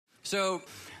So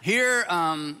here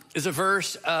is a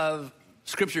verse of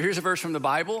scripture. Here's a verse from the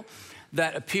Bible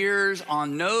that appears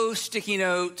on no sticky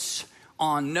notes,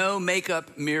 on no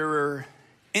makeup mirror,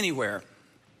 anywhere.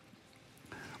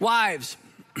 Wives.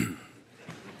 I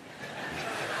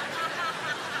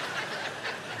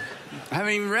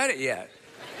haven't even read it yet.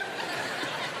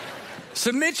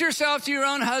 Submit yourself to your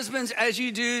own husbands as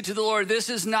you do to the Lord. This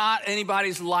is not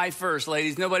anybody's life verse,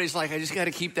 ladies. Nobody's like, I just got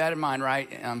to keep that in mind,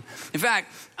 right? In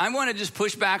fact, I want to just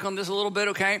push back on this a little bit,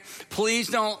 okay? Please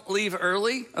don't leave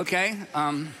early, okay?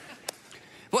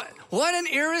 What an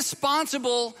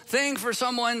irresponsible thing for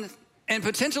someone, and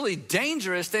potentially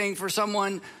dangerous thing for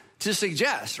someone to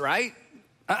suggest, right?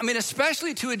 I mean,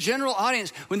 especially to a general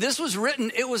audience. When this was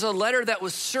written, it was a letter that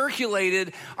was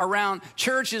circulated around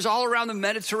churches all around the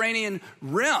Mediterranean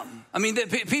rim. I mean,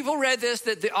 people read this,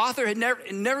 that the author had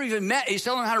never even met. He's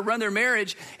telling them how to run their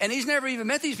marriage, and he's never even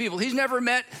met these people. He's never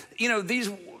met,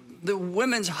 the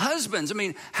women's husbands. I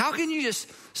mean, how can you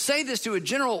just say this to a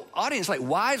general audience? Like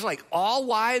wives, like all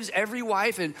wives, every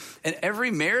wife, and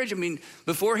every marriage? I mean,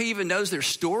 before he even knows their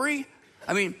story?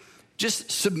 I mean,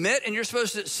 just submit, and you're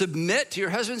supposed to submit to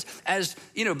your husbands as,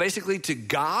 basically to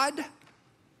God.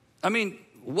 I mean,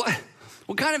 what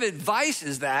kind of advice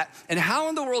is that? And how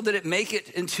in the world did it make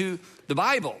it into the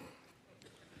Bible?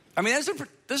 I mean,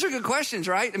 those are good questions,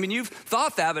 right? I mean, you've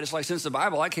thought that, but it's like, since the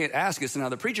Bible, I can't ask it. So now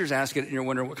the preachers ask it, and you're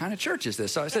wondering, what kind of church is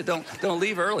this? So I said, don't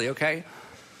leave early, okay?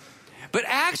 But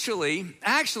actually,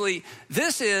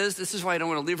 this is why I don't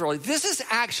want to leave early. This is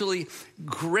actually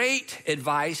great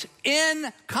advice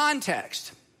in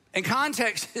context. And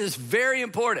context is very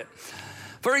important.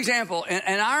 For example,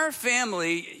 in our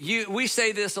family, we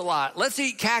say this a lot. Let's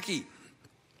eat Khaki.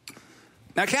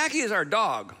 Now, Khaki is our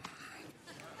dog.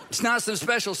 It's not some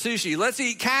special sushi. Let's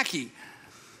eat Khaki.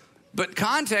 But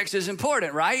context is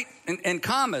important, right? And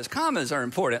commas are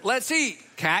important. Let's eat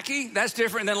Khaki. That's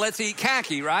different than let's eat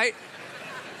Khaki, right?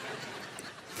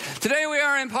 Today we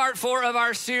are in part 4 of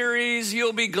our series,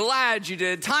 You'll Be Glad You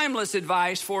Did, Timeless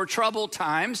Advice for Troubled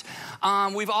Times.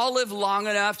 We've all lived long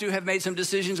enough to have made some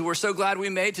decisions we're so glad we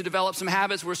made, to develop some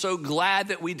habits we're so glad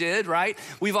that we did, right?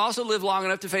 We've also lived long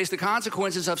enough to face the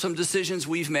consequences of some decisions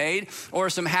we've made,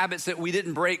 or some habits that we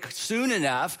didn't break soon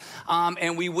enough,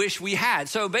 and we wish we had.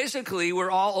 So basically,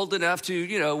 we're all old enough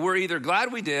to, we're either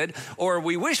glad we did, or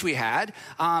we wish we had.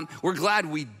 We're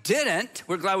glad we didn't,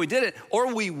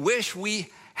 or we wish we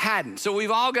hadn't. So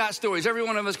we've all got stories. Every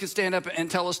one of us could stand up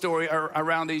and tell a story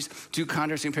around these two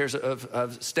contrasting pairs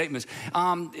of statements.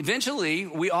 Eventually,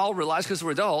 we all realize, because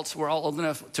we're adults, we're all old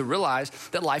enough to realize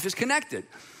that life is connected.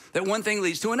 That one thing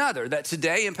leads to another, that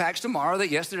today impacts tomorrow, that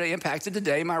yesterday impacted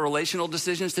today, my relational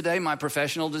decisions today, my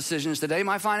professional decisions today,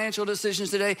 my financial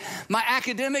decisions today, my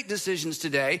academic decisions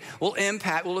today will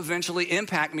eventually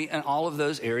impact me in all of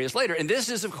those areas later. And this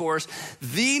is, of course,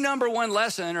 the number one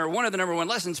lesson, or one of the number one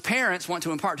lessons parents want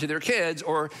to impart to their kids,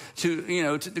 or to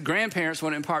the grandparents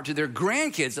want to impart to their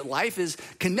grandkids, that life is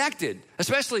connected,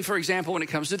 especially, for example, when it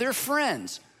comes to their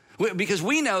friends. Because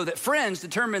we know that friends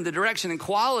determine the direction and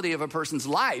quality of a person's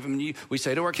life. I mean, we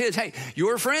say to our kids, hey,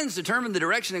 your friends determine the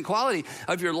direction and quality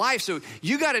of your life. So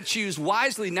you got to choose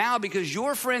wisely now, because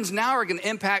your friends now are going to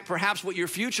impact perhaps what your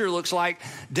future looks like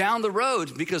down the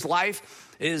road, because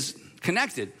life is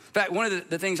connected. In fact, one of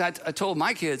the things I told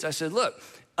my kids, I said, look,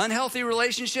 unhealthy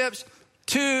relationships,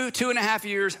 2.5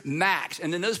 years max.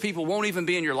 And then those people won't even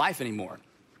be in your life anymore.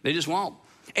 They just won't.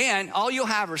 And all you'll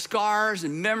have are scars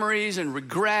and memories and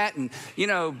regret and,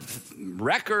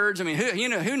 records. I mean,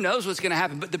 who knows what's going to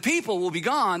happen? But the people will be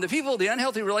gone. The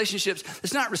unhealthy relationships,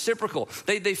 it's not reciprocal.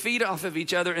 They feed off of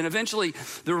each other, and eventually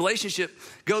the relationship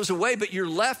goes away, but you're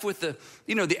left with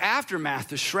the aftermath,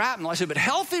 the shrapnel. I said, but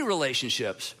healthy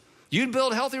relationships, you'd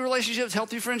build healthy relationships,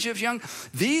 healthy friendships, young.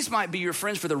 These might be your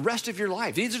friends for the rest of your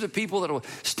life. These are the people that will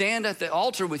stand at the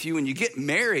altar with you when you get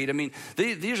married. I mean,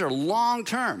 these are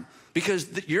long-term.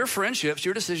 Because your friendships,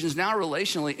 your decisions now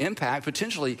relationally impact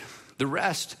potentially the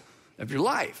rest of your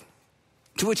life.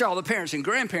 To which all the parents and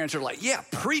grandparents are like, yeah,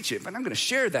 preach it. But I'm going to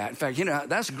share that. In fact,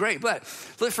 that's great. But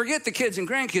let's forget the kids and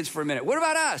grandkids for a minute. What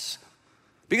about us?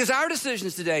 Because our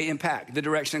decisions today impact the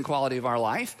direction and quality of our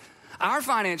life. Our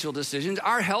financial decisions,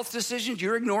 our health decisions,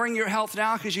 you're ignoring your health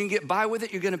now because you can get by with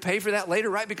it. You're going to pay for that later,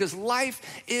 right? Because life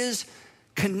is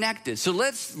connected. So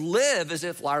let's live as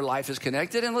if our life is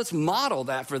connected, and let's model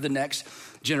that for the next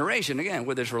generation. Again,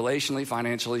 whether it's relationally,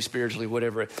 financially, spiritually,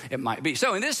 whatever it might be.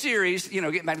 So in this series,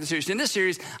 getting back to the series, in this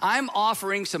series, I'm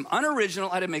offering some unoriginal,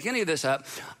 I didn't make any of this up,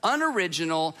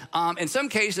 unoriginal, in some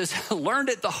cases, learned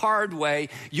it the hard way,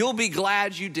 you'll be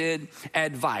glad you did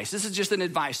advice. This is just an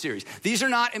advice series. These are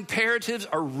not imperatives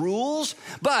or rules,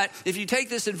 but if you take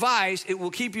this advice, it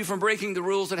will keep you from breaking the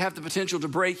rules that have the potential to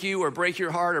break you or break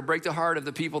your heart or break the heart of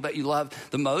the people that you love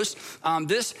the most.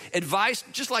 This advice,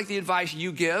 just like the advice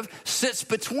you give, sits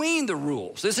between the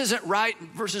rules. This isn't right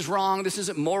versus wrong. This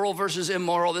isn't moral versus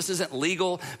immoral. This isn't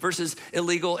legal versus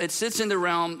illegal. It sits in the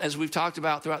realm, as we've talked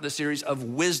about throughout the series, of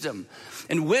wisdom.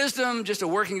 And wisdom, just a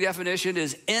working definition,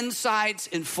 is insights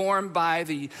informed by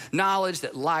the knowledge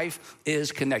that life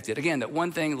is connected. Again, that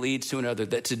one thing leads to another,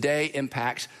 that today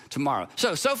impacts tomorrow.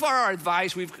 So far our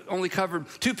advice, we've only covered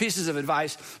 2 pieces of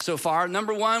advice so far.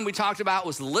 Number 1 we talked about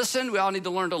was listen. We all need to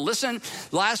learn to listen.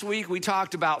 Last week we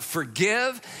talked about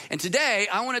forgive. And today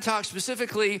I want to talk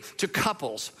specifically to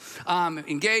couples,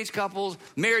 engaged couples,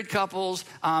 married couples,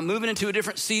 moving into a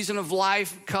different season of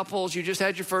life, couples, you just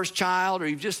had your first child, or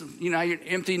you've just, you're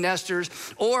empty nesters,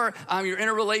 or you're in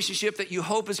a relationship that you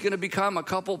hope is going to become a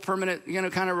couple permanent,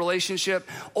 kind of relationship,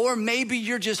 or maybe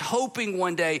you're just hoping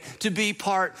one day to be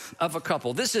part of a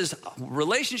couple. This is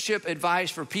relationship advice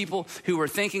for people who are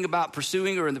thinking about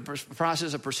pursuing or in the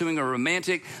process of pursuing a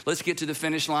romantic, let's get to the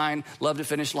finish line, love to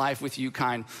finish life with you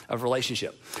kind of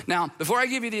relationship. Now, before I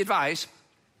give you the advice,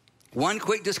 one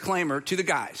quick disclaimer to the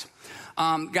guys.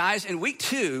 Guys, in week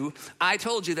 2, I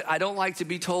told you that I don't like to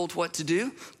be told what to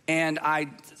do. And I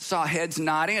saw heads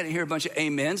nodding. I didn't hear a bunch of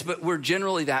amens, but we're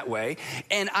generally that way.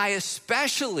 And I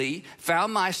especially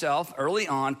found myself early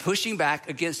on pushing back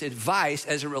against advice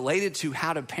as it related to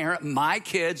how to parent my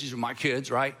kids. These are my kids,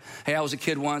 right? Hey, I was a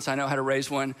kid once. I know how to raise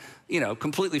one.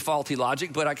 Completely faulty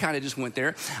logic, but I kind of just went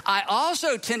there. I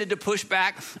also tended to push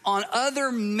back on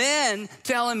other men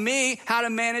telling me how to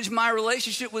manage my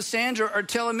relationship with Sandra or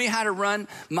telling me how to run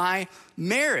my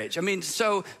marriage.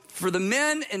 So for the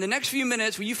men in the next few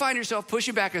minutes, when you find yourself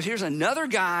pushing back, because here's another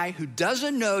guy who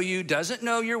doesn't know you, doesn't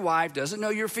know your wife, doesn't know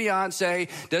your fiance,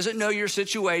 doesn't know your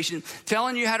situation,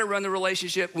 telling you how to run the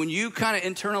relationship. When you kind of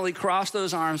internally cross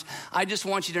those arms, I just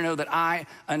want you to know that I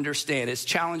understand. It's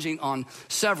challenging on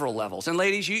several levels. And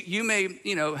ladies, you may,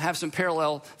 have some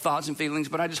parallel thoughts and feelings,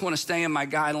 but I just want to stay in my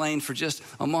guy lane for just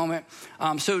a moment.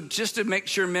 So just to make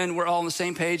sure, men, we're all on the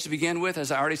same page to begin with, as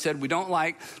I already said, we don't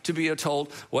like to be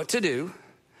told what to do.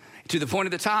 To the point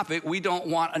of the topic, we don't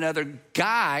want another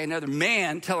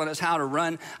man telling us how to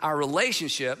run our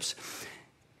relationships.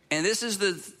 And this is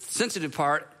the sensitive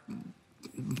part.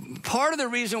 Part of the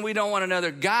reason we don't want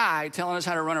another guy telling us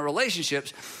how to run our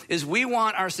relationships is we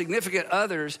want our significant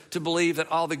others to believe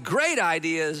that all the great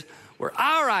ideas were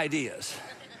our ideas.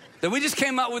 That we just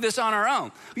came up with this on our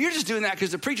own. You're just doing that because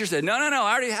the preacher said, no,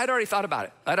 I'd already thought about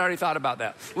it. I'd already thought about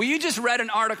that. Well, you just read an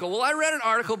article. Well, I read an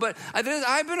article, but I'd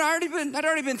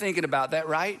already been thinking about that,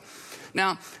 right?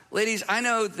 Now, ladies, I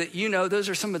know that those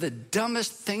are some of the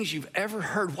dumbest things you've ever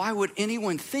heard. Why would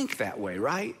anyone think that way,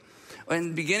 right?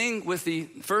 And beginning with the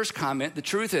first comment, the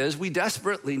truth is we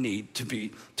desperately need to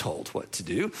be told what to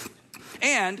do.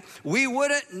 And we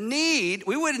wouldn't need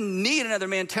another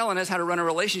man telling us how to run our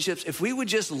relationships if we would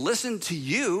just listen to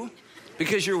you,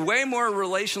 because you're way more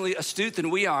relationally astute than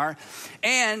we are.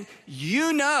 And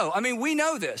we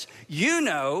know this.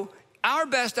 Our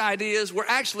best ideas were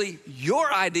actually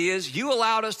your ideas. You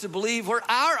allowed us to believe were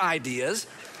our ideas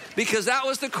because that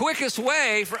was the quickest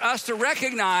way for us to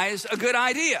recognize a good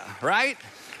idea, right?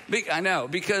 I know,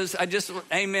 because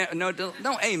amen. No,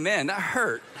 don't amen. That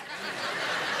hurt.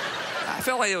 I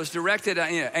felt like it was directed,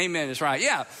 amen is right.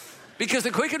 Yeah, because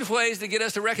the quickest ways to get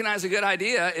us to recognize a good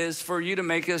idea is for you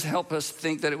to help us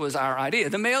think that it was our idea.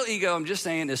 The male ego, I'm just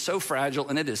saying, is so fragile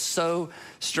and it is so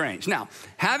strange. Now,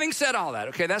 having said all that,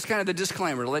 okay, that's kind of the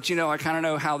disclaimer to let you know I kind of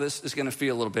know how this is going to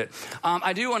feel a little bit.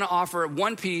 I do want to offer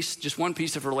just one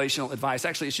piece of relational advice.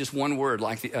 Actually, it's just one word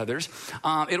like the others.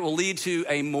 It will lead to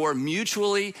a more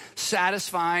mutually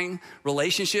satisfying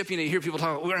relationship. You hear people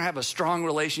talk, we're going to have a strong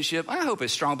relationship. I hope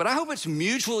it's strong, but I hope it's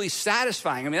mutually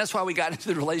satisfying. That's why we got into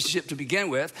the relationship to begin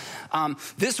with.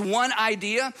 This one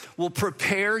idea will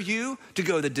prepare you to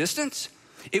go the distance.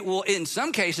 It will, in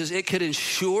some cases, it could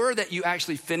ensure that you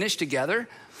actually finish together.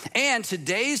 And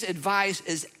today's advice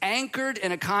is anchored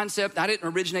in a concept. I didn't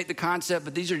originate the concept,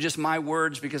 but these are just my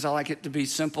words because I like it to be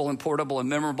simple and portable and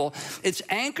memorable. It's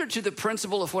anchored to the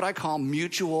principle of what I call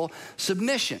mutual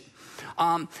submission.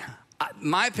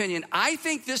 my opinion, I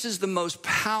think this is the most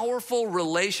powerful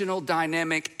relational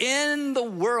dynamic in the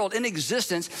world, in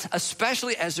existence,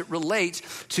 especially as it relates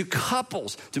to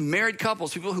couples, to married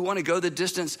couples, people who want to go the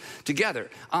distance together.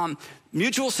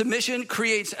 Mutual submission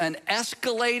creates an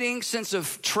escalating sense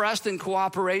of trust and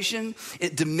cooperation.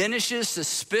 It diminishes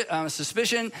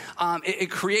suspicion.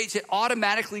 It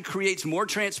automatically creates more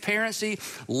transparency,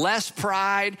 less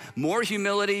pride, more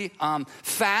humility,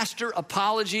 faster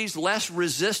apologies, less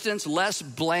resistance, less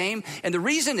blame. And the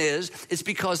reason is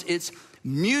because it's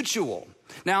mutual.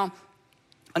 Now,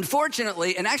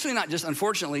 unfortunately, and actually not just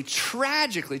unfortunately,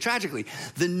 tragically,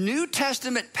 the New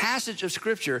Testament passage of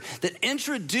Scripture that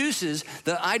introduces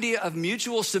the idea of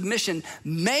mutual submission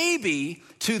maybe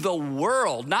to the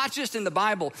world, not just in the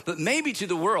Bible, but maybe to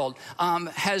the world,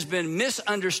 has been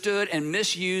misunderstood and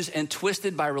misused and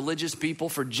twisted by religious people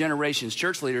for generations,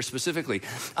 church leaders specifically.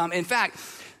 In fact,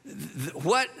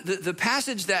 the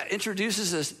passage that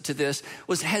introduces us to this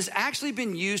has actually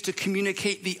been used to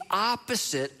communicate the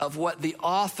opposite of what the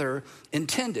author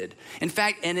intended. In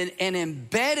fact, and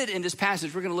embedded in this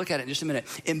passage, we're going to look at it in just a minute,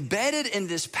 embedded in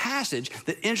this passage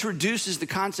that introduces the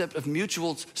concept of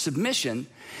mutual submission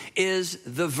is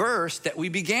the verse that we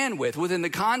began with. Within the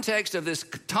context of this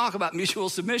talk about mutual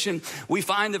submission, we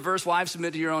find the verse, wives,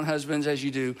 submit to your own husbands as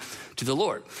you do to the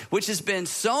Lord, which has been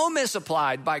so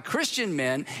misapplied by Christian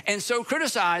men and so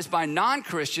criticized by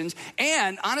non-Christians,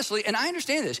 and honestly, and I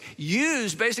understand this,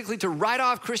 used basically to write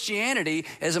off Christianity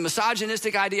as a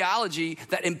misogynistic ideology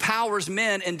that empowers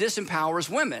men and disempowers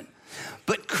women.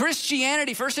 But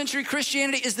Christianity, first century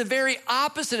Christianity, is the very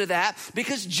opposite of that,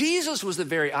 because Jesus was the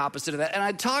very opposite of that. And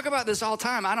I talk about this all the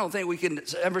time. I don't think we can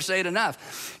ever say it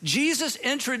enough. Jesus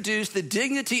introduced the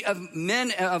dignity of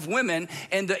men, of women,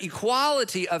 and the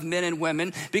equality of men and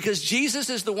women, because Jesus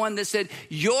is the one that said,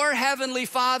 your heavenly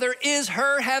Father is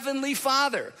her heavenly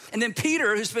Father. And then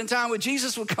Peter, who spent time with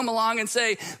Jesus, would come along and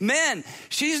say, men,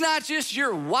 she's not just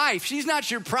your wife. She's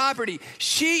not your property.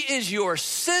 She is your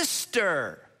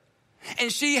sister.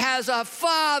 And she has a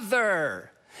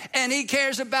father, and he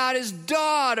cares about his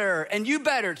daughter, and you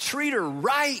better treat her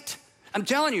right. I'm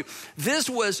telling you, this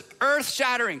was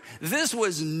earth-shattering. This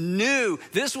was new.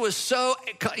 This was so,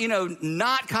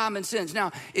 not common sense.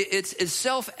 Now, it's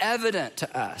self-evident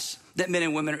to us that men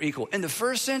and women are equal. In the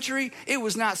first century, it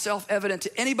was not self-evident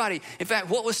to anybody. In fact,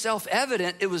 what was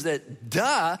self-evident, it was that,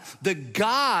 the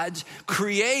gods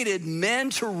created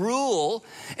men to rule,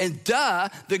 and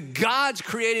the gods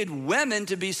created women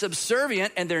to be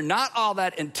subservient, and they're not all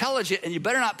that intelligent, and you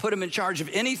better not put them in charge of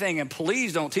anything, and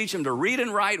please don't teach them to read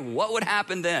and write. What would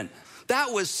happen then?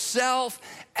 That was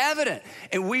self-evident.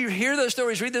 And we hear those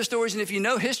stories, read those stories, and if you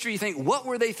know history, you think, what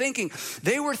were they thinking?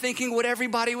 They were thinking what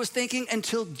everybody was thinking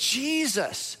until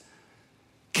Jesus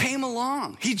came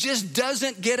along. He just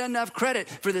doesn't get enough credit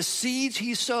for the seeds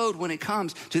he sowed when it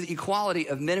comes to the equality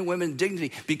of men and women's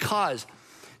dignity, because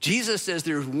Jesus says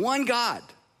there's one God,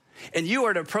 and you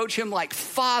are to approach him like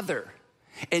Father,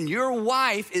 and your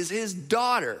wife is his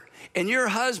daughter, and your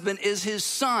husband is his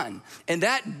son. And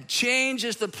that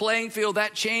changes the playing field,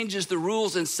 that changes the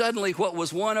rules, and suddenly what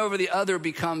was one over the other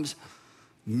becomes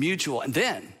mutual. And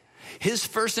then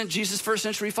Jesus' first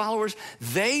century followers,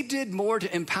 they did more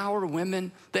to empower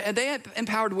women. They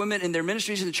empowered women in their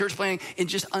ministries and the church planting in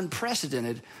just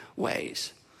unprecedented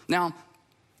ways. Now,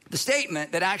 the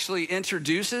statement that actually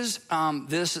introduces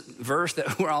this verse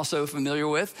that we're all so familiar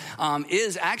with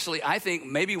is actually, I think,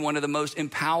 maybe one of the most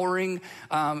empowering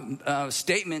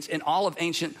statements in all of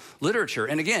ancient literature.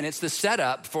 And again, it's the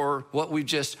setup for what we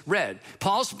just read.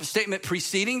 Paul's statement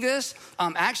preceding this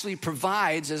actually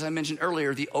provides, as I mentioned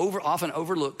earlier, the often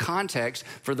overlooked context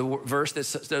for the verse that's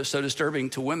so disturbing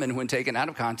to women when taken out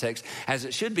of context, as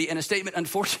it should be, and a statement,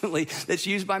 unfortunately, that's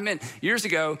used by men. Years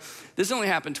ago, this only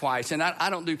happened twice, and I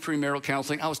don't do premarital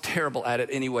counseling. I was terrible at it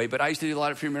anyway, but I used to do a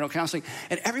lot of premarital counseling.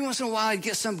 And every once in a while, I'd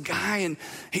get some guy, and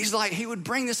he would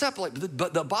bring this up, like,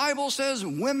 but the Bible says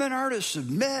women are to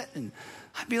submit. And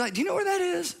I'd be like, do you know where that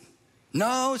is?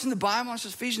 No, it's in the Bible. It's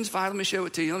Ephesians 5. Let me show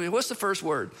it to you. What's the first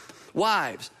word?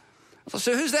 Wives.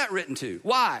 So who's that written to?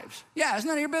 Wives. Yeah, it's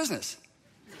none of your business.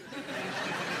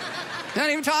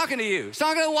 Not even talking to you. It's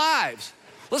talking to the wives.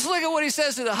 Let's look at what he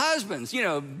says to the husbands.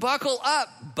 Buckle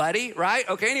up, buddy, right?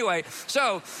 Okay, anyway,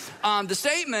 so the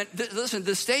statement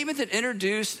that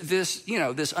introduced this,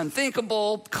 this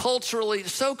unthinkable, culturally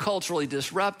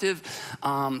disruptive,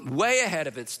 way ahead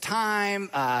of its time,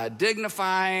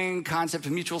 dignifying concept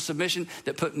of mutual submission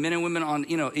that put men and women on,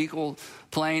 equal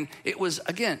plane. It was,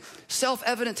 again,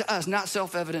 self-evident to us, not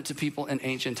self-evident to people in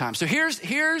ancient times. So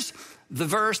here's the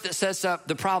verse that sets up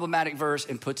the problematic verse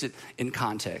and puts it in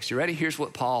context. You ready? Here's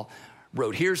what Paul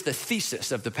wrote. Here's the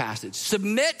thesis of the passage.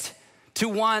 Submit to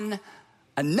one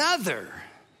another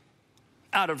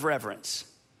out of reverence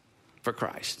for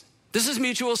Christ. This is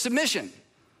mutual submission.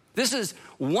 This is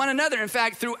one another. In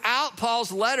fact, throughout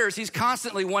Paul's letters, he's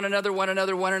constantly one another, one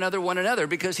another, one another, one another,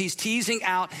 because he's teasing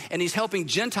out and he's helping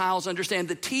Gentiles understand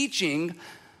the teaching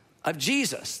of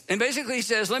Jesus. And basically he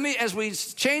says, as we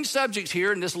change subjects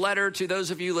here in this letter to those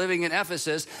of you living in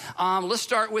Ephesus, let's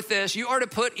start with this. You are to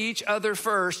put each other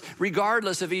first,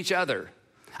 regardless of each other.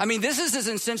 I mean, this is as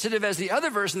insensitive as the other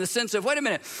verse in the sense of, wait a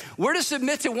minute, we're to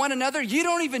submit to one another. You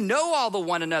don't even know all the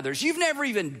one another's. You've never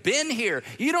even been here.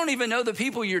 You don't even know the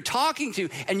people you're talking to.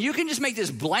 And you can just make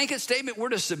this blanket statement, we're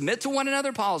to submit to one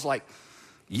another. Paul's like,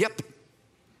 yep.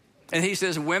 And he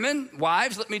says, women,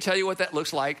 wives, let me tell you what that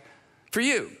looks like for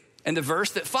you. And the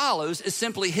verse that follows is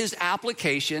simply his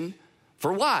application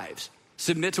for wives.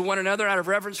 Submit to one another out of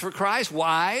reverence for Christ.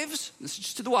 Wives, this is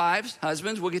just to the wives.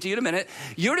 Husbands, we'll get to you in a minute.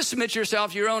 You're to submit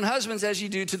yourself to your own husbands as you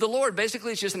do to the Lord.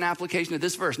 Basically, it's just an application of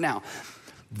this verse. Now,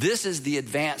 this is the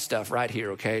advanced stuff right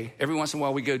here, okay? Every once in a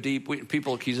while we go deep.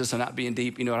 People accuse us of not being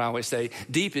deep. You know what I always say?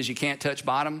 Deep is you can't touch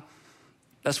bottom.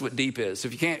 That's what deep is. So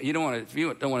if you don't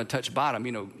want to touch bottom,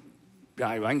 you know,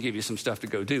 I can give you some stuff to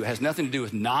go do. It has nothing to do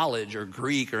with knowledge or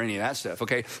Greek or any of that stuff,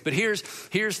 okay? But here's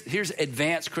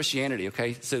advanced Christianity,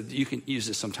 okay? So you can use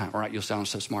this sometime, all right? You'll sound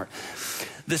so smart.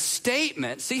 The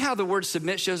statement, see how the word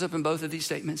submit shows up in both of these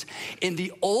statements? In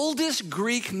the oldest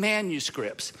Greek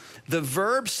manuscripts, the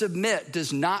verb submit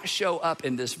does not show up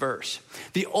in this verse.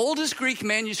 The oldest Greek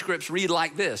manuscripts read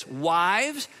like this: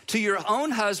 wives, to your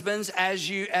own husbands as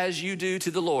you do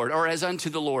to the Lord, or as unto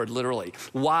the Lord, literally.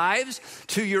 Wives,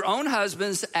 to your own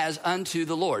husbands as unto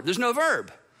the Lord. There's no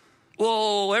verb.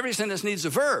 Well, every sentence needs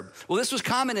a verb. Well, this was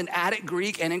common in Attic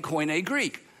Greek and in Koine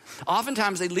Greek.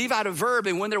 Oftentimes they leave out a verb,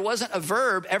 and when there wasn't a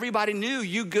verb, everybody knew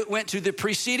you went to the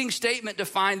preceding statement to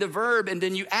find the verb, and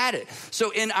then you add it.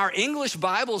 So in our English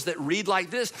Bibles that read like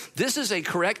this is a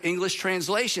correct English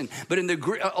translation. But in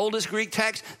the oldest Greek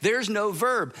text, there's no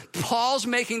verb. Paul's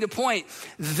making the point.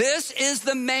 This is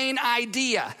the main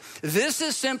idea. This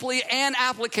is simply an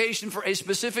application for a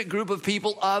specific group of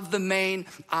people of the main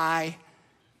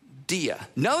idea.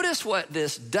 Notice what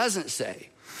this doesn't say.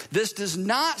 This does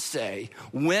not say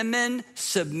women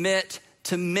submit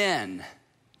to men.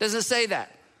 It doesn't say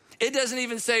that. It doesn't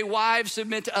even say wives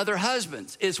submit to other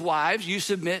husbands. It's wives, you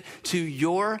submit to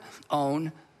your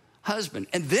own husband.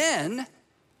 And then,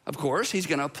 of course, he's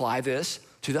going to apply this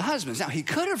to the husbands. Now, he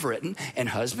could have written, and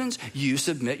husbands, you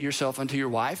submit yourself unto your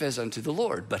wife as unto the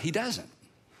Lord, but he doesn't.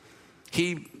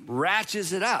 He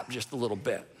ratchets it up just a little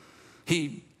bit.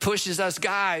 He pushes us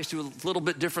guys to a little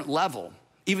bit different level,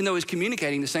 even though he's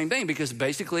communicating the same thing, because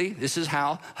basically this is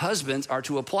how husbands are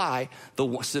to apply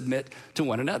the submit to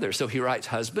one another. So he writes,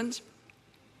 husbands,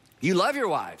 you love your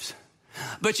wives,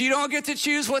 but you don't get to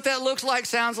choose what that looks like,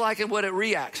 sounds like, and what it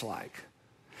reacts like.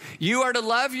 You are to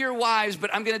love your wives,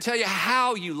 but I'm going to tell you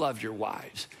how you love your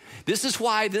wives. This is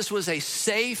why this was a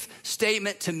safe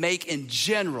statement to make in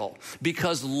general,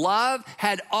 because love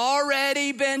had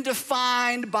already been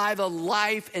defined by the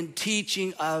life and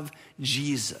teaching of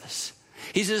Jesus.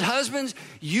 He says, husbands,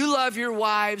 you love your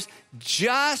wives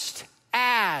just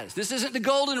as. This isn't the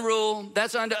golden rule.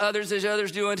 That's unto others as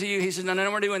others do unto you. He says, no,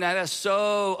 we're doing that. That's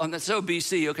so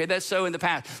BC, okay? That's so in the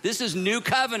past. This is new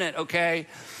covenant, okay?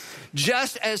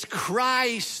 Just as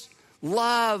Christ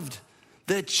loved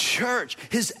the church,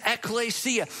 his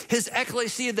ecclesia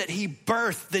that he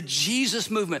birthed, the Jesus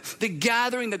movement, the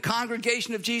gathering, the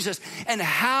congregation of Jesus. And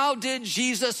how did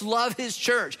Jesus love his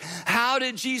church? How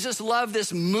did Jesus love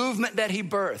this movement that he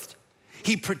birthed?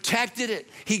 He protected it.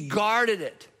 He guarded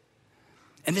it.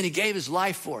 And then he gave his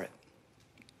life for it.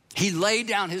 He laid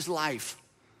down his life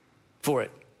for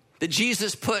it. That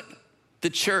Jesus put the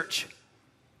church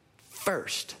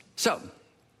first. So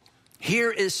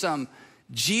here is some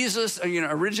Jesus,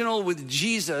 original with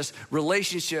Jesus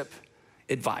relationship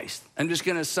advice. I'm just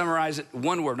going to summarize it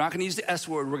one word. I'm not going to use the S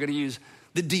word. We're going to use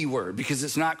the D word because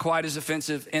it's not quite as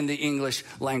offensive in the English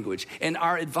language. And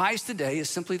our advice today is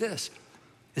simply this.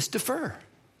 It's defer.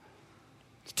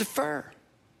 It's defer.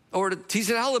 Or to tease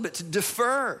it out a little bit, to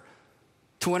defer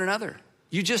to one another.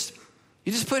 You just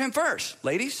put him first.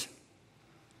 Ladies,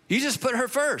 you just put her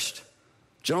first.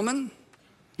 Gentlemen,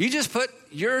 you just put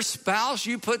your spouse,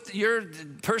 you put your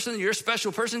person, your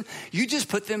special person, you just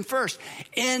put them first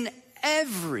in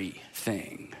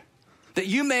everything that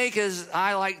you make, as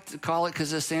I like to call it,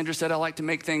 because as Sandra said, I like to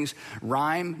make things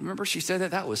rhyme. Remember she said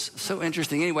that? That was so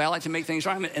interesting. Anyway, I like to make things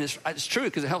rhyme, and it's true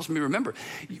because it helps me remember.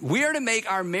 We are to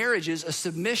make our marriages a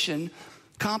submission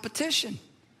competition.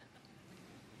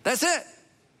 That's it.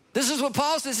 This is what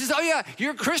Paul says. He says, oh yeah,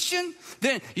 you're a Christian?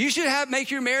 Then you should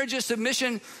make your marriage a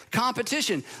submission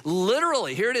competition.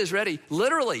 Literally, here it is, ready?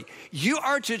 Literally, you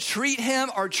are to treat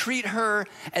him or treat her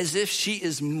as if she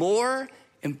is more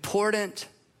important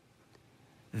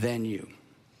than you.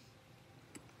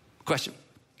 Question,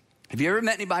 have you ever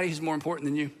met anybody who's more important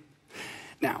than you?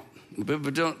 Now,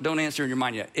 but don't answer in your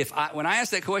mind yet. When I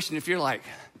ask that question, if you're like,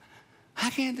 I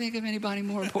can't think of anybody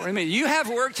more important. I mean, you have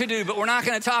work to do, but we're not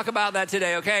going to talk about that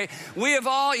today, okay? We have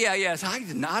all,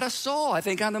 not a soul. I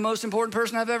think I'm the most important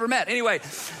person I've ever met. Anyway,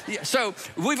 so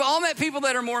we've all met people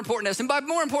that are more important than us. And by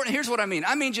more important, here's what I mean.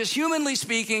 I mean, just humanly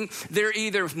speaking, they're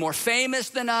either more famous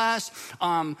than us,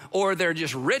 or they're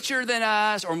just richer than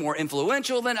us, or more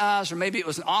influential than us, or maybe it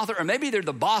was an author, or maybe they're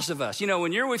the boss of us. You know,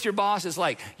 when you're with your boss, it's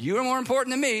like, you are more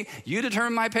important than me. You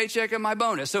determine my paycheck and my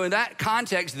bonus. So in that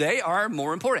context, they are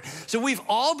more important. So we've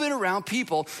all been around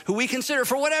people who we consider,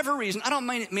 for whatever reason, I don't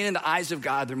mean in the eyes of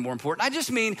God they're more important. I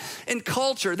just mean in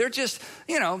culture, they're just,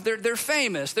 they're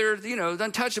famous. They're,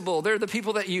 untouchable. They're the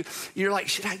people that you're like,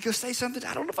 should I go say something?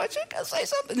 I don't know if I should go say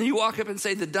something. And you walk up and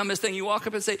say the dumbest thing. You walk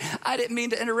up and say, I didn't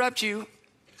mean to interrupt you.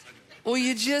 Well,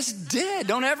 you just did.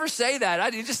 Don't ever say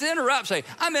that. You just interrupt. Say,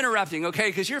 I'm interrupting, okay,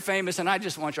 because you're famous and I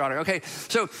just want your honor. Okay,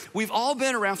 so we've all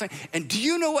been around. And do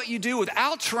you know what you do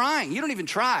without trying? You don't even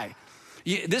try.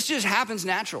 This just happens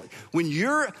naturally. When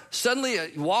you're suddenly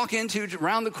walk into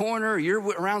around the corner, or you're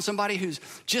around somebody who's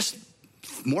just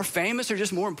more famous or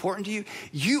just more important to you,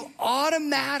 you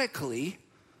automatically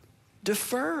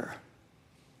defer.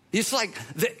 It's like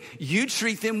you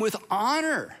treat them with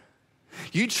honor.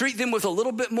 You treat them with a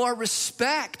little bit more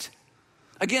respect.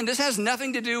 Again, this has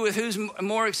nothing to do with who's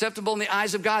more acceptable in the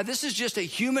eyes of God. This is just a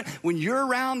human. When you're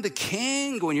around the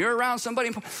king, when you're around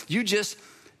somebody, you just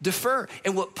defer.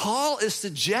 And what Paul is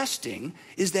suggesting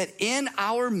is that in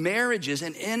our marriages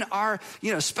and in our,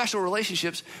 special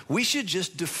relationships, we should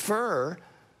just defer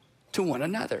to one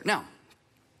another. Now,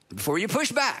 before you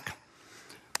push back,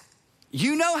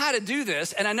 you know how to do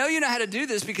this. And I know you know how to do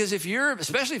this because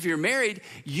especially if you're married,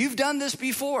 you've done this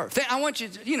before. I want you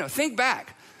to, think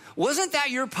back. Wasn't that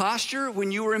your posture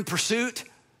when you were in pursuit?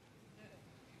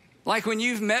 Like when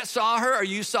you've saw her or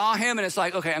you saw him and it's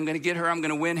like, okay, I'm going to get her. I'm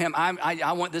going to win him.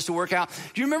 I want this to work out.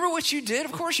 Do you remember what you did?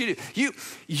 Of course you do.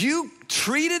 You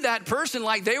treated that person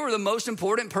like they were the most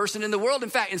important person in the world. In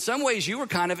fact, in some ways you were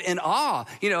kind of in awe.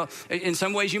 In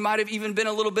some ways you might have even been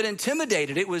a little bit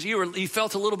intimidated. You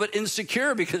felt a little bit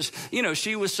insecure because,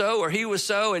 she was so or he was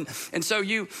so. And so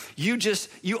you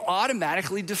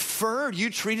automatically deferred. You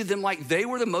treated them like they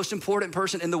were the most important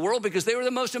person in the world because they were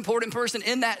the most important person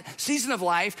in that season of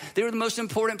life. They were the most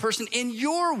important person in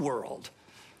your world.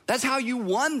 That's how you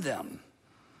won them.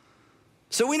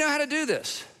 So we know how to do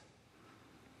this.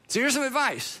 So here's some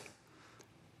advice.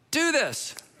 Do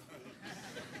this.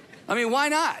 I mean, why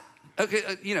not? Okay,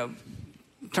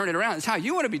 turn it around. It's how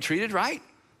you want to be treated, right?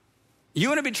 You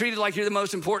want to be treated like you're the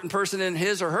most important person in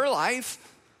his or her life.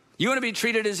 You want to be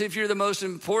treated as if you're the most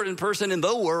important person in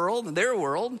the world, in their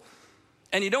world.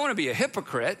 And you don't want to be a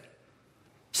hypocrite.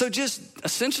 So just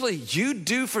essentially you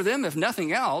do for them, if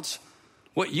nothing else,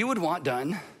 what you would want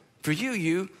done for you,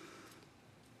 you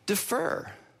defer.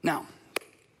 Now,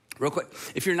 real quick,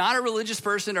 if you're not a religious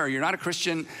person or you're not a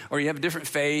Christian or you have a different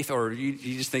faith or you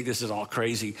just think this is all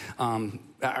crazy,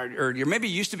 or you're maybe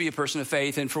used to be a person of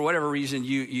faith and for whatever reason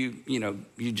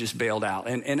you just bailed out.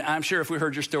 And I'm sure if we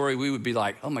heard your story, we would be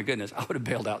like, oh my goodness, I would have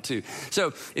bailed out too.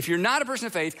 So if you're not a person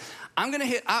of faith,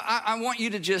 I want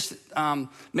you to just,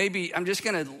 maybe I'm just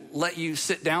going to let you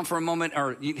sit down for a moment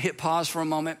or you hit pause for a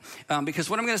moment because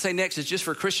what I'm going to say next is just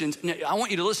for Christians. I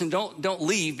want you to listen. Don't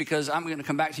leave because I'm going to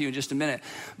come back to you in just a minute.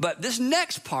 But this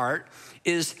next part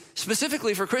is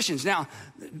specifically for Christians. Now,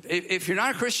 if you're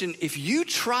not a Christian, if you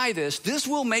try this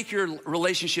will make your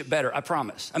relationship better, I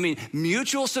promise. I mean,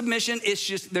 mutual submission,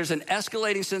 there's an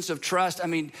escalating sense of trust. I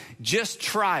mean, just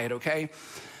try it, okay?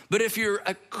 But if you're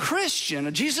a Christian,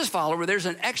 a Jesus follower, there's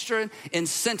an extra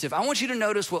incentive. I want you to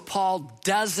notice what Paul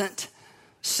doesn't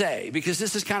say, because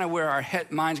this is kind of where our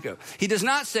minds go. He does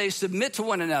not say submit to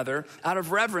one another out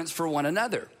of reverence for one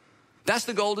another. That's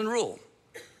the golden rule.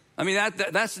 I mean,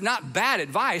 that's not bad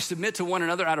advice, submit to one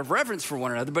another out of reverence for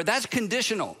one another, but that's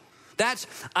conditional. That's,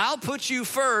 I'll put you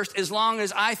first as long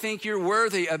as I think you're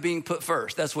worthy of being put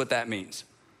first. That's what that means.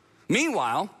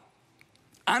 Meanwhile,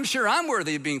 I'm sure I'm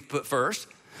worthy of being put first.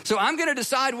 So I'm going to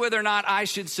decide whether or not I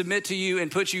should submit to you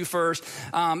and put you first,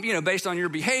 based on your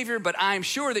behavior, but I'm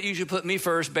sure that you should put me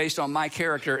first based on my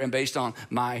character and based on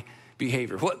my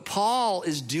behavior. What Paul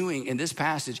is doing in this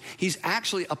passage, he's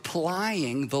actually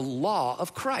applying the law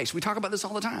of Christ. We talk about this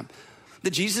all the time.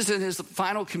 That Jesus in his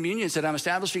final communion said, I'm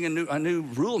establishing a new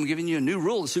rule. I'm giving you a new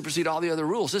rule to supersede all the other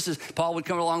rules. Paul would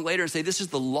come along later and say, this is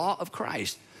the law of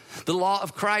Christ. The law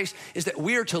of Christ is that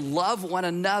we are to love one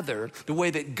another the way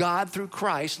that God through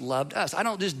Christ loved us. I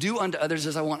don't just do unto others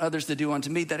as I want others to do unto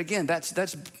me. That again,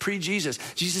 that's pre-Jesus.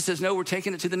 Jesus says, no, we're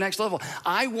taking it to the next level.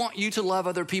 I want you to love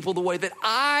other people the way that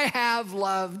I have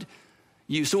loved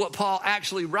you. So what Paul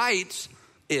actually writes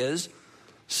is,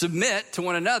 submit to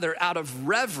one another out of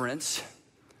reverence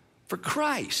for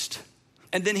Christ.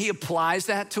 And then he applies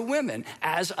that to women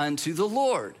as unto the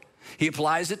Lord. He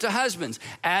applies it to husbands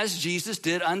as Jesus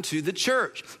did unto the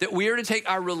church. That we are to take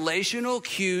our relational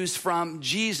cues from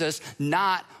Jesus,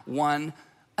 not one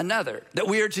another. That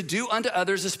we are to do unto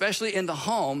others, especially in the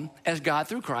home, as God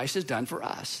through Christ has done for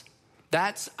us.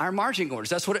 That's our marching orders.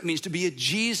 That's what it means to be a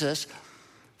Jesus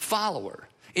follower.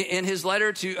 In his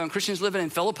letter to Christians living in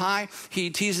Philippi, he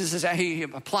teases this, he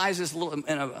applies this a little,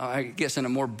 in a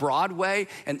more broad way.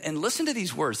 And listen to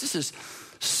these words. This is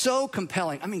so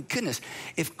compelling. I mean, goodness,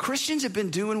 if Christians have been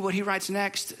doing what he writes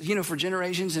next, for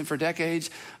generations and for decades,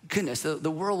 goodness, the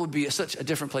world would be such a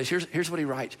different place. Here's what he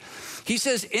writes. He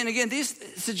says, and again,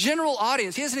 it's a general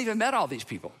audience. He hasn't even met all these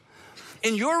people.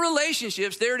 In your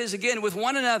relationships, there it is again, with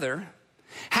one another,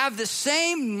 have the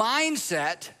same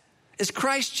mindset as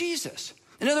Christ Jesus.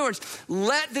 In other words,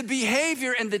 let the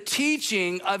behavior and the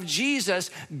teaching of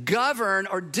Jesus govern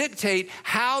or dictate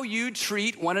how you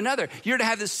treat one another. You're to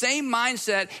have the same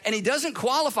mindset, and he doesn't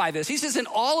qualify this. He says in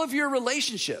all of your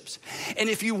relationships. And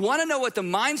if you want to know what the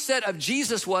mindset of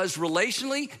Jesus was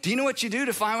relationally, do you know what you do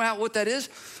to find out what that is?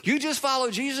 You just follow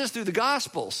Jesus through the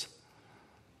Gospels.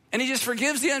 And he just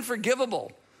forgives the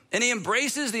unforgivable, and he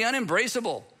embraces the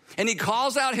unembraceable. And he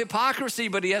calls out hypocrisy,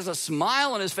 but he has a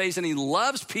smile on his face, and he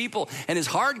loves people, and his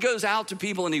heart goes out to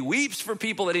people, and he weeps for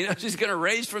people that he knows he's going to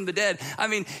raise from the dead. I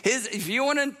mean, if you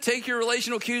want to take your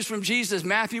relational cues from Jesus,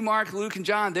 Matthew, Mark, Luke, and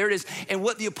John, there it is. And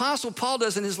what the Apostle Paul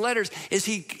does in his letters is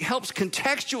he helps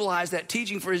contextualize that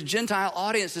teaching for his Gentile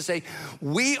audience to say,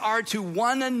 we are to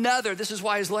one another. This is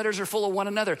why his letters are full of one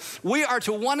another. We are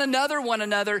to one another,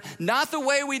 not the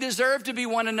way we deserve to be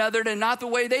one another, and not the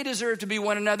way they deserve to be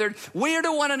one another. We are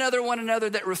to one another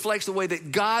that reflects the way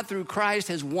that God through Christ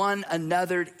has one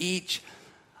anothered each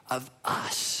of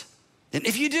us. And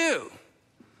if you do,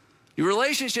 your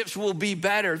relationships will be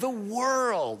better. The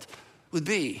world would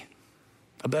be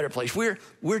a better place.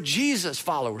 We're Jesus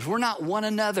followers. We're not one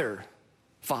another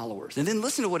followers. And then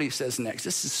listen to what he says next.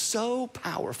 This is so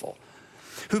powerful.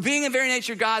 Who being in very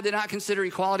nature God did not consider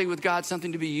equality with God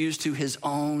something to be used to his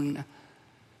own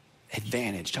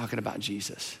advantage. Talking about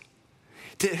Jesus.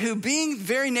 Who being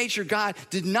very nature God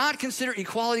did not consider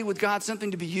equality with God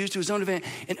something to be used to his own advantage.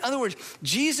 In other words,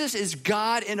 Jesus is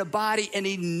God in a body, and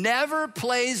he never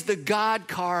plays the God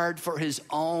card for his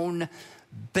own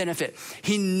benefit.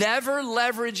 He never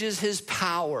leverages his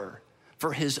power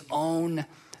for his own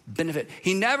benefit.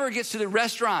 He never gets to the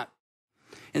restaurant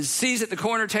and sees at the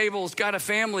corner table's got a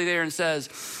family there and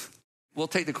says, we'll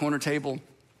take the corner table.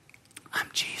 I'm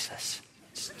Jesus.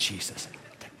 It's Jesus.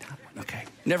 Okay,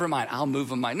 never mind. I'll move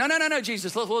them. No,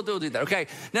 Jesus, we'll do that. Okay.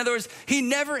 In other words, he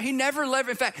never leveraged.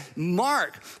 In fact,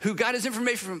 Mark, who got his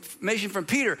information from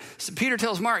Peter, Peter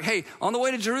tells Mark, hey, on the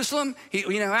way to Jerusalem,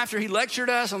 after he lectured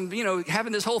us on,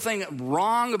 having this whole thing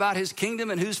wrong about his kingdom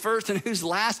and who's first and who's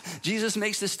last, Jesus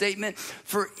makes this statement,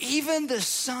 for even the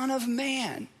Son of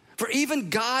Man, for even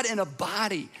God in a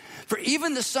body, for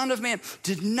even the Son of Man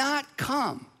did not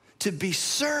come to be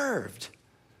served,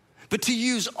 but to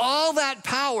use all that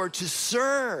power to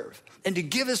serve and to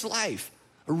give his life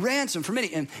a ransom for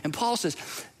many. And Paul says,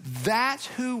 that's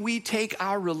who we take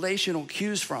our relational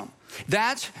cues from.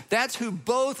 That's who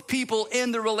both people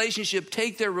in the relationship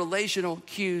take their relational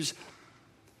cues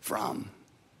from.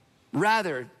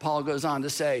 Rather, Paul goes on to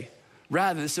say,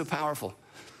 this is so powerful.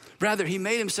 Rather, he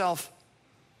made himself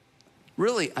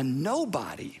really a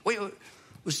nobody. Wait,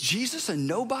 was Jesus a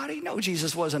nobody? No,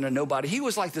 Jesus wasn't a nobody. He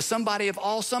was like the somebody of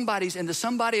all somebodies, and the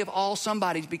somebody of all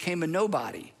somebodies became a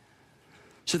nobody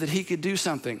so that he could do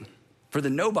something for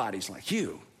the nobodies like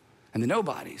you and the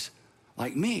nobodies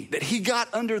like me. That he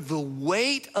got under the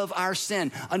weight of our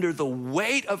sin, under the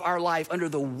weight of our life, under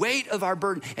the weight of our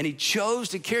burden, and he chose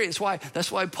to carry it.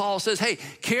 That's why Paul says, hey,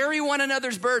 carry one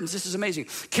another's burdens. This is amazing.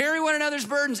 Carry one another's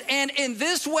burdens, and in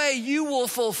this way you will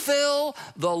fulfill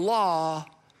the law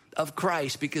of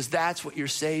Christ, because that's what your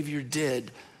Savior did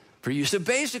for you. So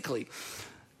basically,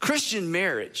 Christian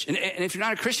marriage, and if you're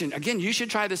not a Christian, again, you should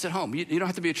try this at home. You don't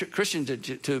have to be a Christian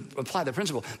to apply the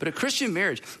principle, but a Christian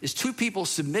marriage is two people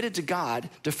submitted to God,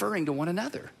 deferring to one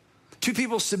another. Two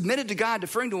people submitted to God,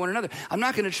 deferring to one another. I'm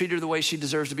not going to treat her the way she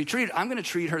deserves to be treated. I'm going to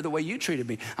treat her the way you treated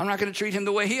me. I'm not going to treat him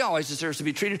the way he always deserves to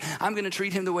be treated. I'm going to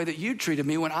treat him the way that you treated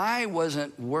me when I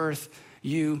wasn't worth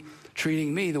you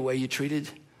treating me the way you treated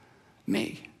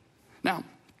me. Now,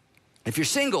 if you're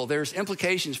single, there's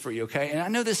implications for you, okay? And I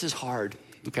know this is hard,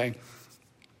 okay?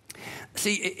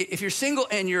 See, if you're single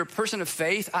and you're a person of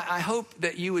faith, I hope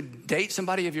that you would date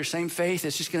somebody of your same faith.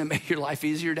 It's just going to make your life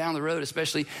easier down the road,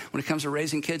 especially when it comes to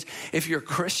raising kids. If you're a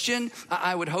Christian,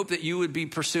 I would hope that you would be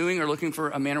pursuing or looking for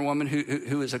a man or woman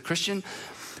who is a Christian.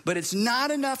 But it's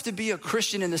not enough to be a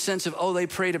Christian in the sense of, oh, they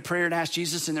prayed a prayer and asked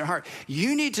Jesus in their heart.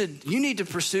 You need to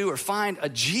pursue or find a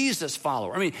Jesus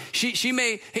follower. I mean, he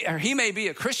may be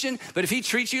a Christian, but if he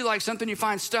treats you like something you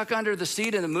find stuck under the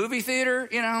seat in the movie theater,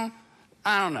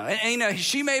 I don't know. And,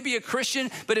 she may be a Christian,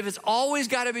 but if it's always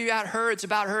got to be about her, it's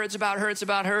about her, it's about her, it's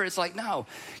about her, it's like, no.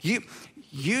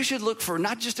 You should look for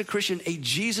not just a Christian, a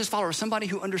Jesus follower, somebody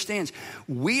who understands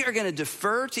we are going to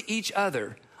defer to each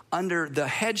other under the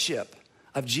headship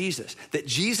of Jesus, that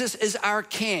Jesus is our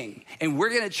king, and we're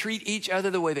going to treat each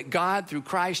other the way that God through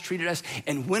Christ treated us.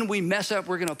 And when we mess up,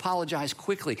 we're going to apologize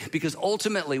quickly, because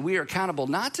ultimately we are accountable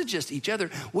not to just each other,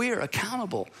 we are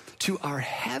accountable to our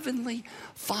heavenly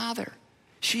Father.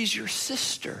 She's your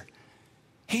sister,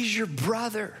 he's your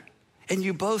brother, and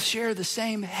you both share the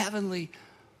same heavenly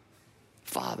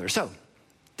Father. So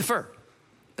defer.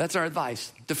 That's our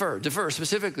advice. Defer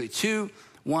specifically to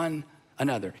one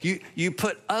another. You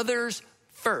put others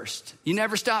first. You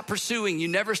never stop pursuing. You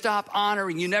never stop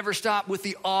honoring. You never stop with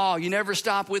the awe. You never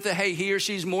stop with the, hey, he or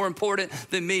she's more important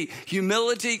than me.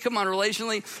 Humility, come on,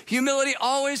 relationally. Humility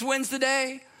always wins the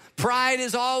day. Pride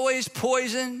is always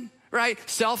poison, right?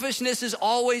 Selfishness is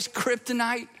always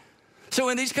kryptonite. So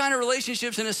in these kind of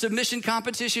relationships, in a submission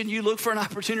competition, you look for an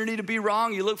opportunity to be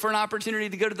wrong. You look for an opportunity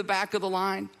to go to the back of the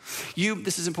line.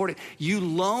 This is important. You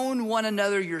loan one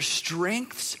another your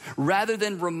strengths rather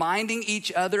than reminding each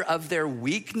other of their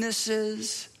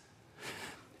weaknesses.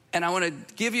 And I want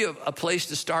to give you a place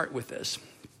to start with this.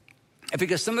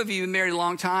 Because some of you have been married a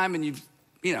long time and you've,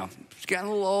 gotten a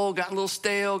little old, gotten a little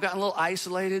stale, gotten a little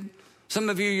isolated. Some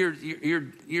of you,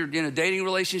 you're in a dating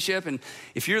relationship, and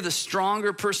if you're the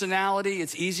stronger personality,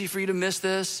 it's easy for you to miss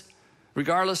this,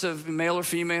 regardless of male or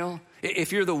female.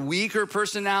 If you're the weaker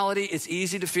personality, it's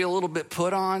easy to feel a little bit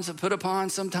put upon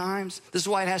sometimes. This is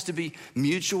why it has to be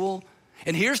mutual.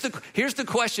 And here's the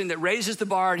question that raises the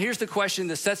bar, and here's the question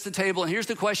that sets the table, and here's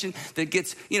the question that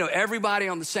gets everybody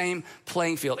on the same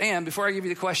playing field. And before I give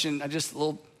you the question, just a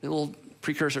little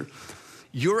precursor.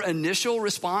 Your initial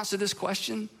response to this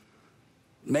question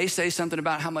may say something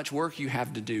about how much work you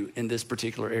have to do in this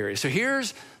particular area. So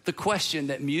here's the question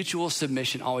that mutual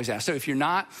submission always asks. So if you're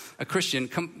not a Christian,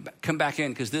 come back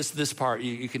in, because this part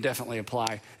you can definitely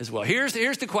apply as well. Here's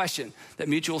the question that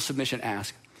mutual submission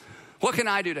asks. What can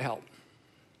I do to help?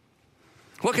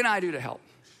 What can I do to help?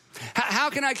 How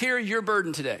can I carry your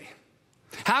burden today?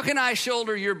 How can I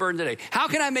shoulder your burden today? How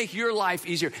can I make your life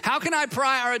easier? How can I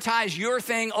prioritize your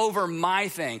thing over my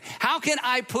thing? How can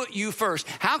I put you first?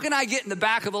 How can I get in the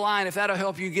back of the line if that'll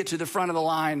help you get to the front of the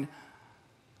line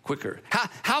quicker?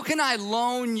 How can I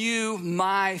loan you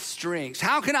my strengths?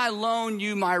 How can I loan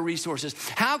you my resources?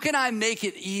 How can I make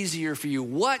it easier for you?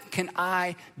 What can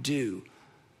I do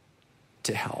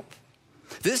to help?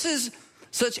 This is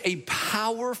such a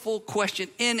powerful question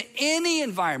in any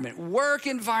environment, work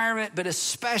environment, but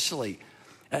especially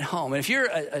at home. And if you're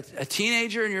a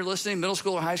teenager and you're listening, middle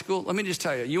school or high school, let me just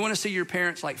tell you, you want to see your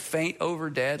parents faint over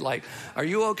dead? Are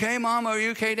you okay, Mom? Are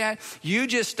you okay, Dad? You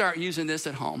just start using this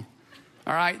at home.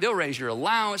 All right, they'll raise your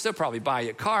allowance. They'll probably buy you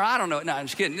a car. I don't know. No, I'm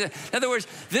just kidding. In other words,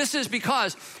 this is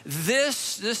because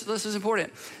this is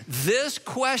important. This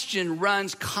question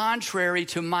runs contrary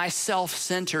to my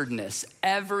self-centeredness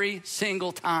every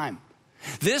single time.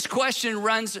 This question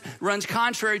runs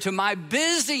contrary to my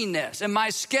busyness and my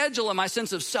schedule and my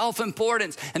sense of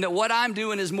self-importance, and that what I'm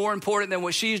doing is more important than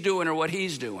what she's doing or what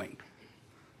he's doing.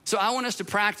 So I want us to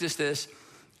practice this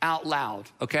out loud,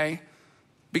 okay?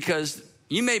 Because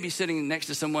you may be sitting next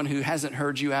to someone who hasn't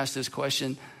heard you ask this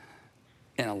question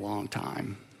in a long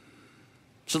time.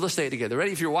 So let's say it together.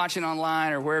 Ready? If you're watching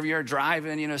online or wherever you're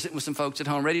driving, sitting with some folks at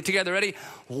home. Ready? Together. Ready?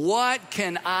 What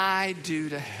can I do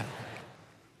to help?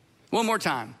 One more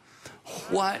time.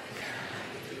 What?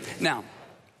 Now,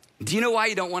 do you know why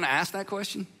you don't want to ask that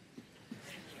question?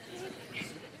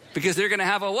 Because they're going to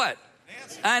have a what?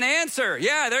 An answer.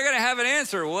 Yeah, they're going to have an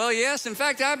answer. Well, yes. In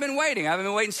fact, I've been waiting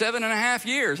 7.5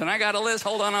 years, and I got a list.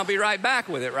 Hold on, I'll be right back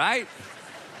with it, right?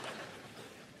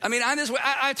 I mean, I'm this way.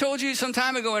 I told you some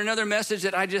time ago in another message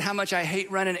that how much I hate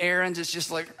running errands. It's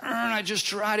just like, I just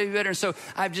try to be better. And so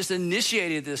I've just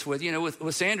initiated this with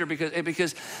Sandra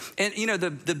because, and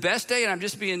the best day, and I'm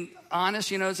just being honest,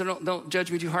 so don't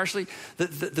judge me too harshly.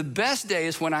 The best day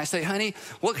is when I say, honey,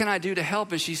 what can I do to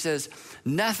help? And she says,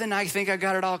 nothing. I think I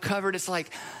got it all covered. It's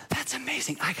like, that's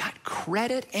amazing. I got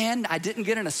credit and I didn't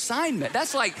get an assignment.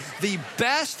 That's like the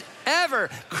best ever.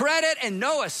 Credit and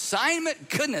no assignment.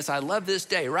 Goodness, I love this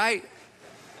day, right?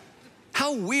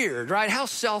 How weird, right? How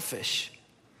selfish.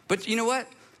 But you know what?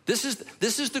 This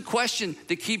is the question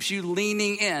that keeps you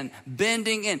leaning in,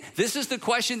 bending in. This is the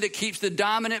question that keeps the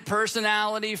dominant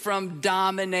personality from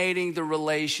dominating the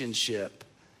relationship.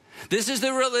 This is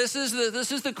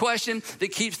the question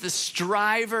that keeps the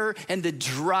striver and the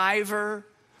driver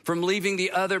from leaving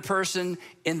the other person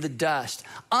in the dust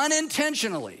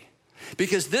unintentionally.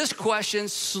 Because this question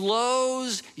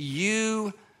slows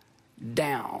you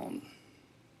down.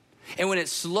 And when it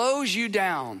slows you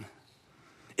down,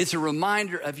 it's a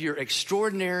reminder of your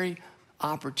extraordinary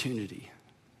opportunity.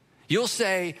 You'll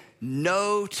say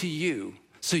no to you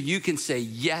so you can say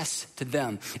yes to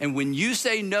them. And when you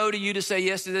say no to you to say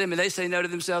yes to them, and they say no to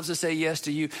themselves to say yes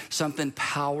to you, something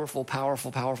powerful,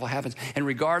 powerful, powerful happens. And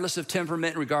regardless of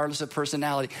temperament, regardless of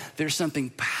personality, there's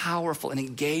something powerful and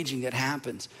engaging that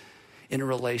happens in a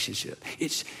relationship.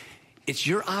 It's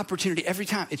your opportunity every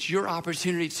time. It's your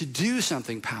opportunity to do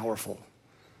something powerful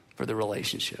for the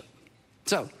relationship.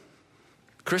 So,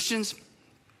 Christians,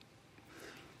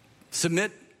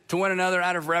 submit to one another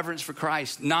out of reverence for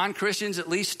Christ. Non-Christians, at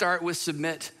least start with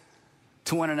submit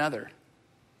to one another.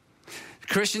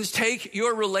 Christians, take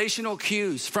your relational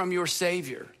cues from your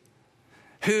Savior,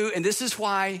 who, and this is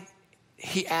why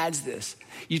he adds this.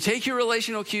 You take your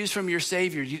relational cues from your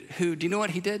Savior, who, do you know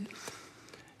what he did?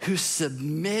 Who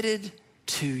submitted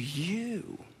to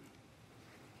you,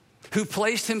 who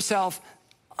placed himself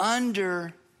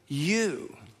under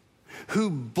you, who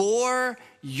bore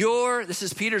your, this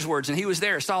is Peter's words, and he was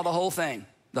there, saw the whole thing,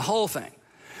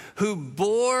 who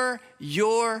bore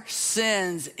your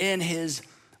sins in his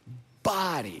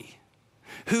body,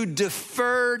 who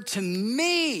deferred to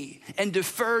me and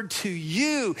deferred to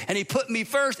you, and he put me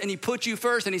first and he put you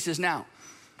first, and he says, now,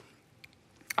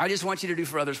 I just want you to do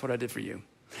for others what I did for you.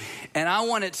 And I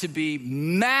want it to be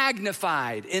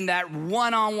magnified in that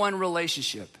one-on-one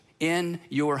relationship in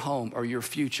your home or your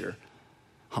future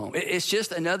home. It's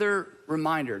just another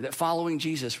reminder that following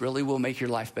Jesus really will make your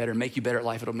life better, make you better at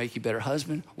life. It'll make you better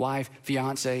husband, wife,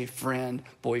 fiance, friend,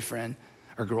 boyfriend,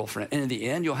 or girlfriend. And in the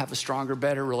end, you'll have a stronger,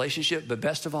 better relationship. But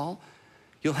best of all,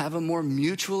 you'll have a more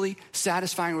mutually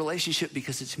satisfying relationship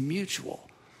because it's mutual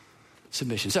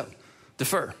submission. So,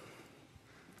 defer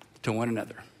to one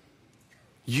another.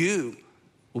 You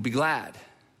will be glad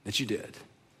that you did.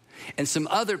 And some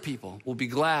other people will be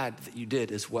glad that you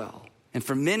did as well. And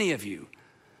for many of you,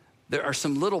 there are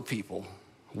some little people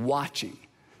watching,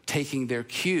 taking their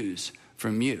cues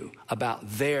from you about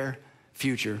their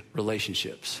future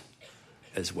relationships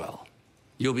as well.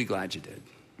 You'll be glad you did.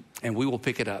 And we will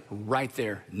pick it up right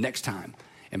there next time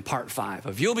in part 5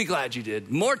 of You'll Be Glad You Did,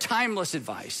 more timeless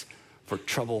advice for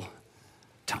troubled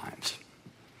times.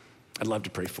 I'd love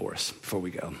to pray for us before we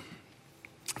go.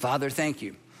 Father, thank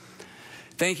you.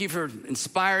 Thank you for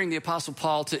inspiring the Apostle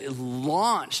Paul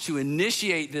to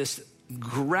initiate this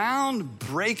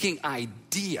groundbreaking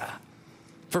idea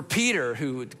for Peter,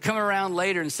 who would come around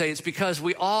later and say, it's because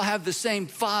we all have the same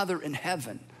Father in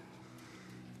heaven.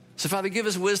 So Father, give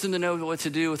us wisdom to know what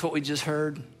to do with what we just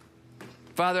heard.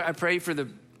 Father, I pray for the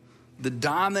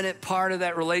dominant part of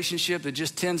that relationship that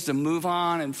just tends to move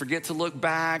on and forget to look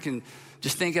back and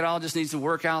just think it all just needs to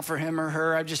work out for him or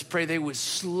her. I just pray they would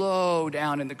slow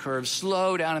down in the curve,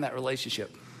 slow down in that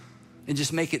relationship, and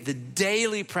just make it the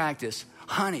daily practice.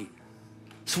 Honey,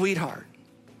 sweetheart,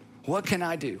 what can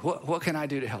I do? What can I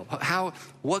do to help?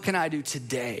 What can I do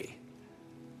today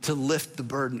to lift the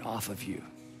burden off of you?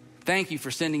 Thank you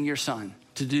for sending your son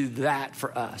to do that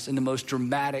for us in the most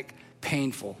dramatic,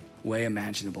 painful way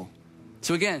imaginable.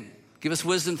 So again, give us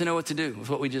wisdom to know what to do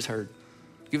with what we just heard.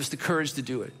 Give us the courage to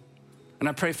do it. And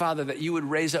I pray, Father, that you would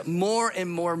raise up more and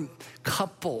more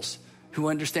couples who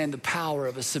understand the power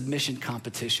of a submission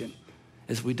competition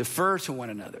as we defer to one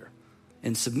another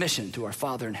in submission to our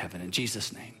Father in heaven. In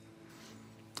Jesus' name,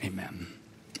 amen.